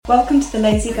Welcome to the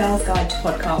Lazy Girl's Guide to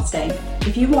Podcasting.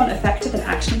 If you want effective and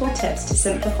actionable tips to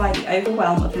simplify the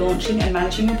overwhelm of launching and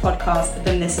managing your podcast,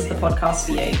 then this is the podcast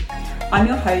for you. I'm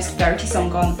your host, Verity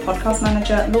Songon, podcast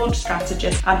manager, launch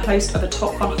strategist, and host of a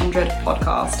Top 100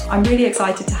 podcast. I'm really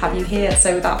excited to have you here,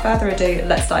 so without further ado,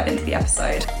 let's dive into the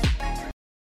episode.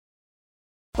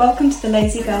 Welcome to the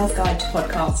Lazy Girl's Guide to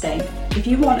Podcasting. If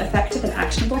you want effective and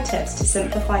actionable tips to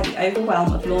simplify the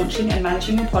overwhelm of launching and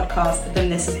managing your podcast, then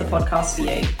this is the podcast for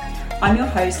you. I'm your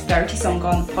host, Verity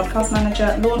Songon, podcast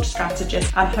manager, launch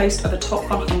strategist, and host of a Top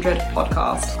 100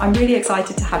 podcast. I'm really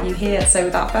excited to have you here, so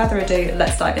without further ado,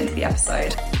 let's dive into the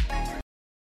episode.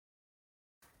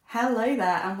 Hello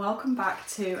there, and welcome back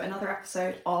to another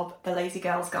episode of the Lazy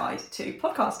Girl's Guide to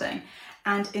Podcasting.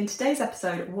 And in today's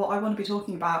episode, what I want to be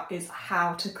talking about is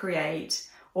how to create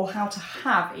or how to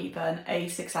have even a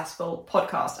successful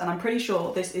podcast. And I'm pretty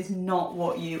sure this is not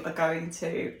what you are going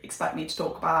to expect me to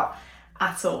talk about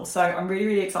at all. So I'm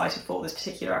really excited for this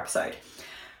particular episode.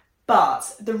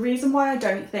 But the reason why I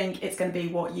don't think it's going to be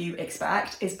what you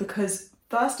expect is because,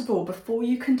 first of all, before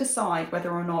you can decide whether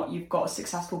or not you've got a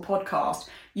successful podcast,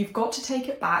 you've got to take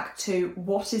it back to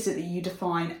what is it that you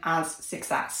define as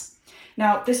success.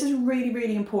 Now, this is a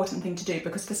really important thing to do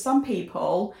because for some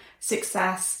people,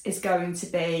 success is going to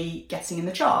be getting in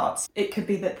the charts. It could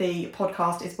be that the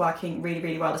podcast is working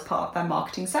really well as part of their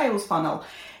marketing sales funnel.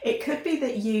 It could be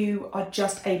that you are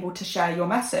just able to share your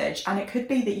message, and it could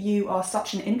be that you are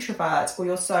such an introvert or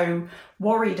you're so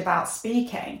worried about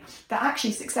speaking that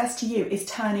actually success to you is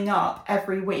turning up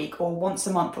every week or once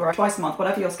a month or twice a month,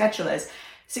 whatever your schedule is.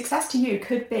 Success to you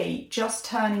could be just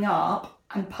turning up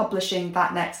and publishing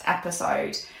that next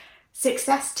episode.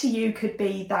 Success to you could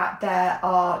be that there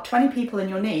are 20 people in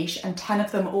your niche and 10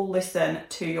 of them all listen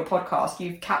to your podcast.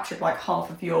 You've captured like half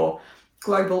of your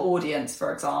global audience,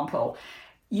 for example.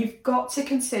 You've got to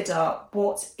consider,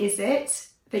 what is it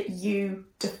that you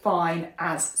define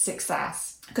as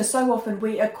success? Because so often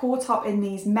we are caught up in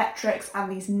these metrics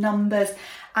and these numbers,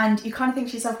 and you kind of think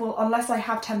to yourself, well, unless I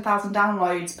have 10,000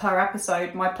 downloads per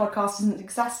episode, my podcast isn't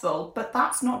successful. But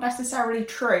that's not necessarily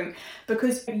true,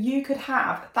 because you could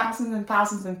have thousands and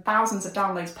thousands and thousands of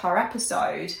downloads per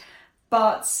episode,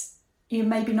 but you're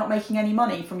maybe not making any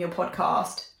money from your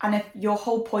podcast. And if your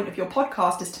whole point of your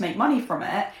podcast is to make money from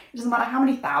it, it doesn't matter how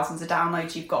many thousands of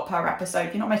downloads you've got per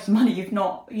episode. You're not making money. You've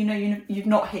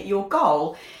not hit your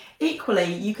goal.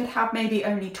 Equally, you could have maybe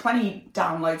only 20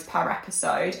 downloads per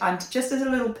episode. And just as a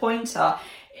little pointer,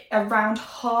 around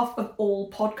half of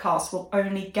all podcasts will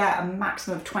only get a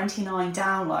maximum of 29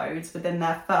 downloads within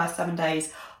their first 7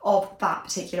 days of that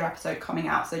particular episode coming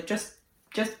out. So just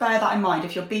bear that in mind.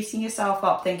 If you're beating yourself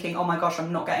up thinking, oh my gosh,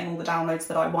 I'm not getting all the downloads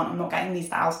that I want, I'm not getting these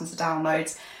thousands of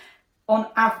downloads, on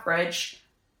average,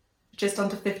 just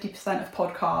under 50% of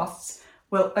podcasts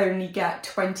will only get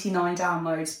 29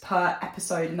 downloads per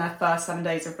episode in their first 7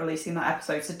 days of releasing that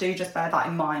episode. So do just bear that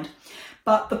in mind.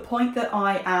 But the point that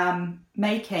I am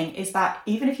making is that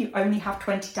even if you only have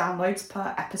 20 downloads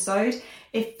per episode,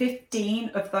 if 15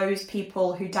 of those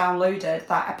people who downloaded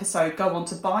that episode go on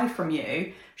to buy from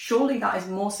you, surely that is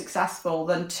more successful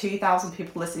than 2,000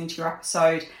 people listening to your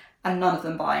episode and none of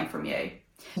them buying from you.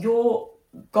 Your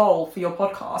goal for your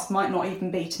podcast might not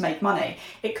even be to make money.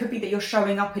 It could be that you're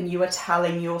showing up and you are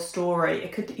telling your story.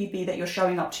 It could be that you're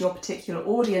showing up to your particular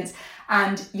audience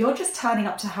and you're just turning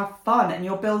up to have fun and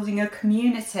you're building a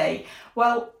community.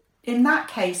 Well, in that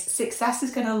case, success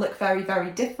is going to look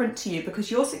very different to you, because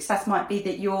your success might be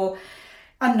that your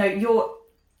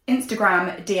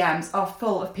Instagram DMs are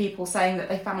full of people saying that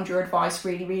they found your advice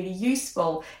really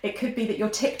useful. It could be that your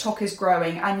TikTok is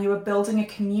growing and you are building a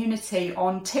community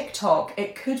on TikTok.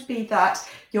 It could be that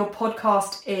your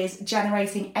podcast is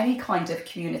generating any kind of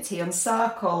community on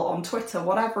Circle, on Twitter,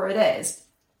 whatever it is.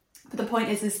 But the point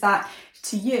is that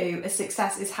to you, a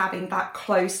success is having that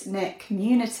close-knit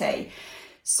community.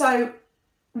 So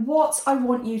what I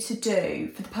want you to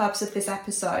do for the purpose of this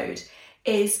episode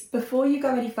is, before you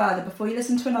go any further, before you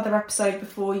listen to another episode,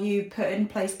 before you put in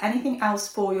place anything else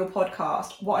for your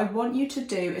podcast, what I want you to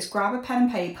do is grab a pen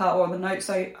and paper or the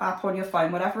Notes app on your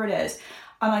phone, whatever it is,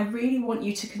 and I really want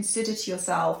you to consider to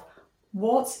yourself,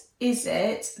 what is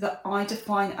it that I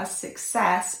define as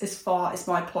success as far as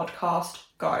my podcast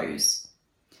goes?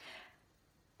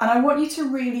 And I want you to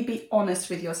really be honest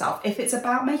with yourself. If it's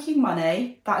about making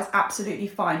money, that is absolutely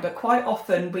fine. But quite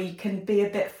often we can be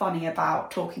a bit funny about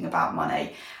talking about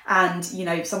money. And,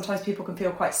 sometimes people can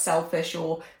feel quite selfish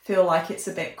or feel like it's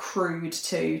a bit crude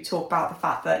to talk about the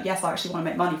fact that, yes, I actually want to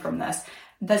make money from this.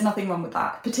 There's nothing wrong with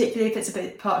that, particularly if it's a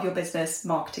bit part of your business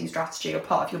marketing strategy or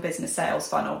part of your business sales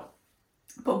funnel.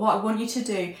 But what I want you to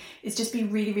do is just be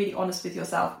really, really honest with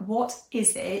yourself. What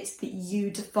is it that you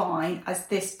define as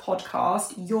this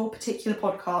podcast, your particular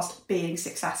podcast, being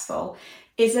successful?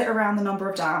 Is it around the number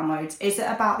of downloads? Is it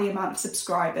about the amount of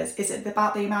subscribers? Is it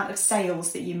about the amount of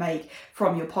sales that you make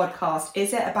from your podcast?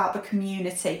 Is it about the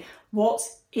community? What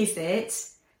is it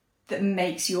that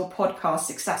makes your podcast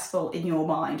successful in your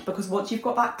mind? Because once you've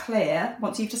got that clear,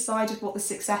 once you've decided what the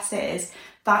success is,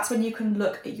 that's when you can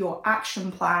look at your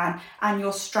action plan and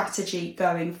your strategy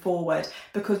going forward.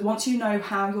 Because once you know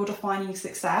how you're defining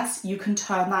success, you can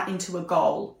turn that into a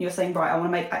goal. You're saying, right, I want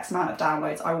to make X amount of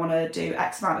downloads, I want to do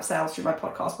X amount of sales through my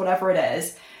podcast, whatever it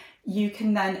is. You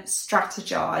can then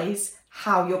strategize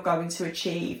how you're going to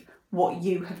achieve what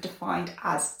you have defined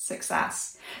as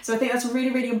success. So I think that's a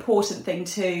really, really important thing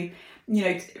to,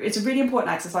 it's a really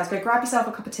important exercise. Go grab yourself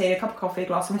a cup of tea, a cup of coffee, a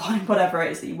glass of wine, whatever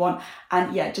it is that you want.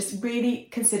 And just really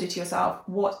consider to yourself,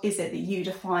 what is it that you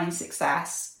define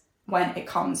success when it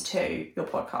comes to your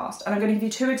podcast? And I'm going to give you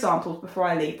 2 examples before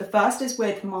I leave. The first is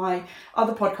with my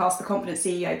other podcast, the Confident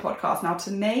CEO podcast. Now,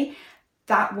 to me,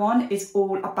 that one is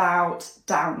all about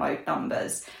download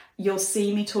numbers. You'll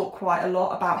see me talk quite a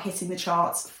lot about hitting the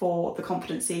charts for the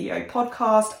Confident CEO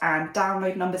podcast and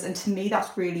download numbers. And to me,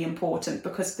 that's really important,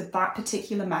 because for that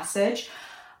particular message,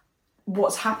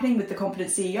 what's happening with the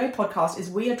Confident CEO podcast is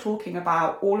we are talking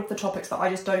about all of the topics that I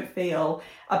just don't feel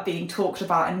are being talked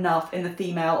about enough in the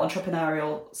female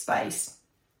entrepreneurial space.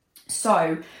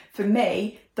 So for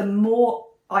me, the more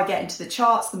I get into the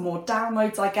charts, the more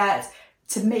downloads I get.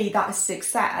 To me, that is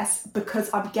success, because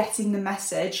I'm getting the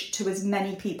message to as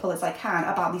many people as I can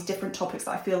about these different topics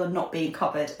that I feel are not being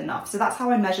covered enough. So that's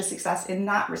how I measure success in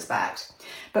that respect.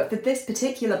 But for this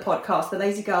particular podcast, The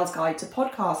Lazy Girl's Guide to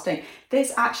Podcasting,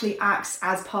 this actually acts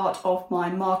as part of my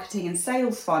marketing and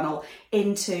sales funnel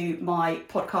into my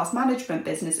podcast management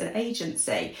business and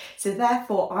agency. So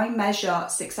therefore, I measure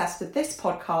success for this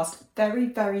podcast very,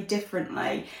 very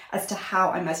differently as to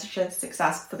how I measure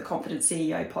success for the Confident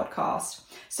CEO podcast.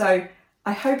 So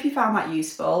I hope you found that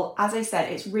useful. As I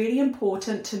said, it's really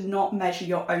important to not measure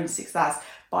your own success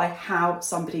by how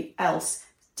somebody else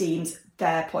deems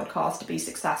their podcast to be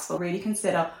successful. Really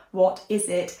consider, what is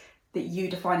it that you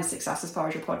define as success as far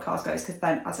as your podcast goes, because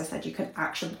then, as I said, you can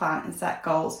action plan and set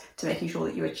goals to making sure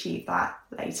that you achieve that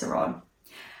later on.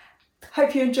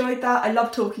 Hope you enjoyed that. I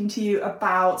love talking to you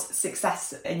about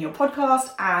success in your podcast,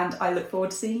 and I look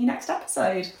forward to seeing you next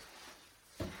episode.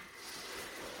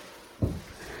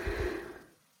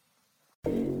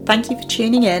 Thank you for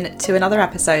tuning in to another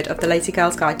episode of The Lazy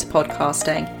Girl's Guide to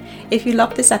Podcasting. If you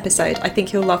loved this episode, I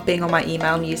think you'll love being on my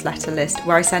email newsletter list,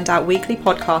 where I send out weekly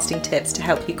podcasting tips to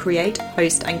help you create,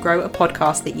 host and grow a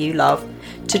podcast that you love.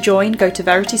 To join, go to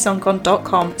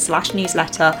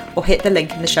veritysongcon.com/newsletter or hit the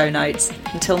link in the show notes.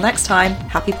 Until next time,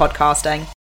 happy podcasting.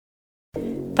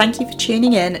 Thank you for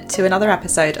tuning in to another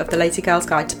episode of The Lazy Girl's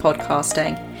Guide to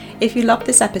Podcasting. If you loved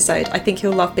this episode, I think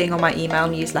you'll love being on my email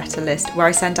newsletter list, where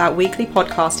I send out weekly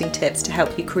podcasting tips to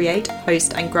help you create,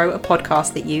 host and grow a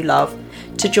podcast that you love.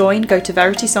 To join, go to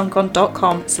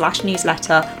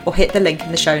veritysongcon.com/newsletter or hit the link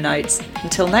in the show notes.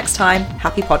 Until next time,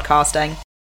 happy podcasting.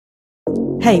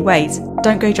 Hey, wait,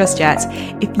 don't go just yet.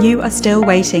 If you are still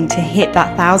waiting to hit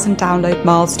that 1,000 download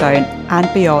milestone and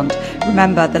beyond,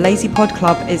 remember the Lazy Pod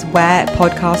Club is where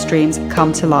podcast dreams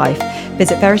come to life.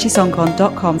 Visit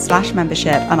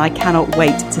veritysongcon.com/membership, and I cannot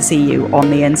wait to see you on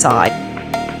the inside.